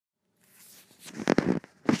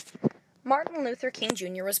Martin Luther King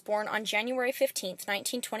Jr. was born on January 15,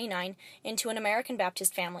 1929, into an American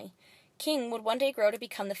Baptist family. King would one day grow to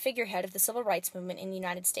become the figurehead of the civil rights movement in the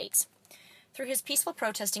United States. Through his peaceful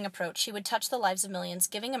protesting approach, he would touch the lives of millions,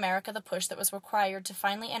 giving America the push that was required to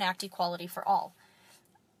finally enact equality for all.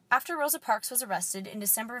 After Rosa Parks was arrested in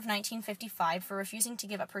December of 1955 for refusing to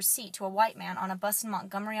give up her seat to a white man on a bus in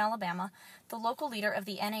Montgomery, Alabama, the local leader of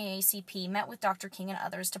the NAACP met with Dr. King and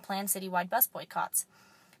others to plan citywide bus boycotts.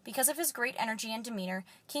 Because of his great energy and demeanor,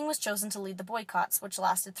 King was chosen to lead the boycotts, which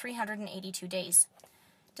lasted 382 days.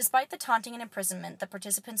 Despite the taunting and imprisonment the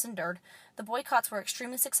participants endured, the boycotts were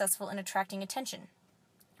extremely successful in attracting attention.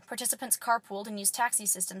 Participants carpooled and used taxi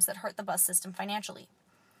systems that hurt the bus system financially.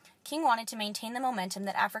 King wanted to maintain the momentum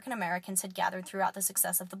that African Americans had gathered throughout the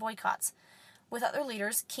success of the boycotts. With other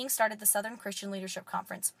leaders, King started the Southern Christian Leadership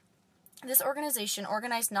Conference. This organization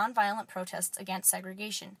organized nonviolent protests against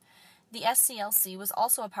segregation. The SCLC was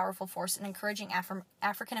also a powerful force in encouraging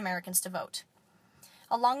African Americans to vote.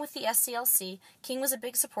 Along with the SCLC, King was a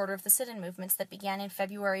big supporter of the sit-in movements that began in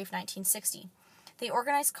February of 1960. They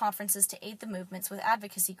organized conferences to aid the movements with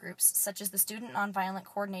advocacy groups such as the Student Nonviolent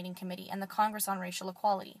Coordinating Committee and the Congress on Racial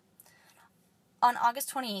Equality. On August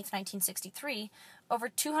 28, 1963, over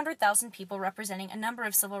 200,000 people representing a number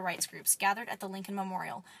of civil rights groups gathered at the Lincoln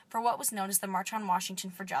Memorial for what was known as the March on Washington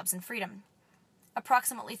for Jobs and Freedom.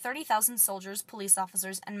 Approximately 30,000 soldiers, police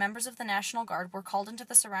officers, and members of the National Guard were called into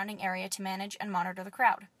the surrounding area to manage and monitor the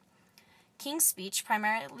crowd. King's speech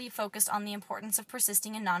primarily focused on the importance of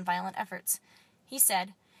persisting in nonviolent efforts. He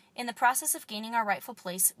said, "In the process of gaining our rightful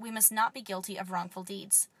place, we must not be guilty of wrongful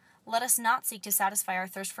deeds. Let us not seek to satisfy our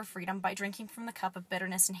thirst for freedom by drinking from the cup of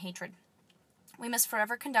bitterness and hatred. We must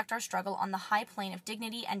forever conduct our struggle on the high plane of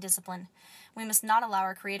dignity and discipline. We must not allow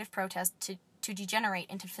our creative protest to degenerate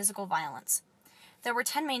into physical violence." There were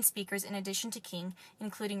 10 main speakers in addition to King,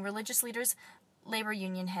 including religious leaders, labor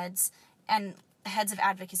union heads, and heads of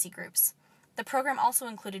advocacy groups. The program also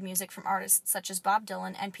included music from artists such as Bob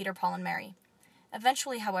Dylan and Peter, Paul, and Mary.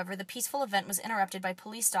 Eventually, however, the peaceful event was interrupted by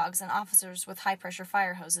police dogs and officers with high-pressure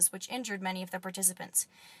fire hoses, which injured many of the participants.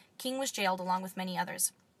 King was jailed along with many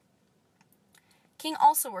others. King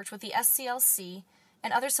also worked with the SCLC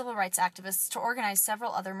and other civil rights activists to organize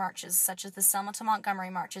several other marches, such as the Selma to Montgomery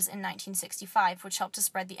marches in 1965, which helped to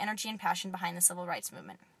spread the energy and passion behind the civil rights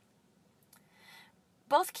movement.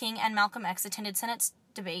 Both King and Malcolm X attended Senate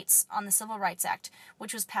debates on the Civil Rights Act,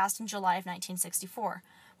 which was passed in July of 1964.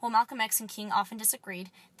 While Malcolm X and King often disagreed,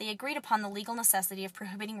 they agreed upon the legal necessity of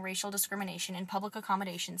prohibiting racial discrimination in public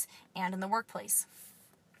accommodations and in the workplace.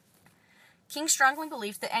 King strongly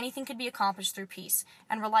believed that anything could be accomplished through peace,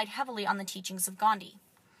 and relied heavily on the teachings of Gandhi.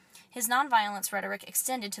 His nonviolence rhetoric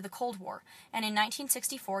extended to the Cold War, and in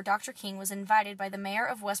 1964 Dr. King was invited by the mayor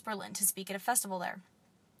of West Berlin to speak at a festival there.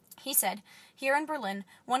 He said, "Here in Berlin,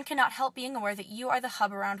 one cannot help being aware that you are the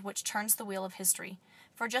hub around which turns the wheel of history.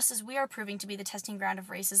 For just as we are proving to be the testing ground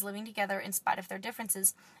of races living together in spite of their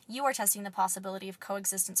differences, you are testing the possibility of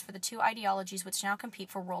coexistence for the two ideologies which now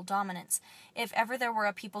compete for world dominance. If ever there were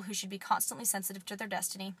a people who should be constantly sensitive to their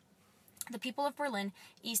destiny, the people of Berlin,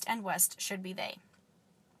 East and West, should be they."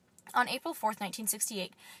 On April 4,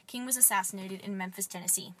 1968, King was assassinated in Memphis,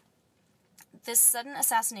 Tennessee. This sudden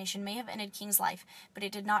assassination may have ended King's life, but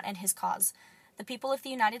it did not end his cause. The people of the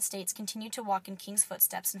United States continued to walk in King's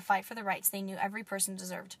footsteps and fight for the rights they knew every person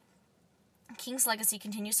deserved. King's legacy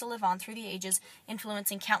continues to live on through the ages,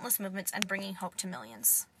 influencing countless movements and bringing hope to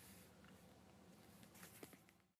millions.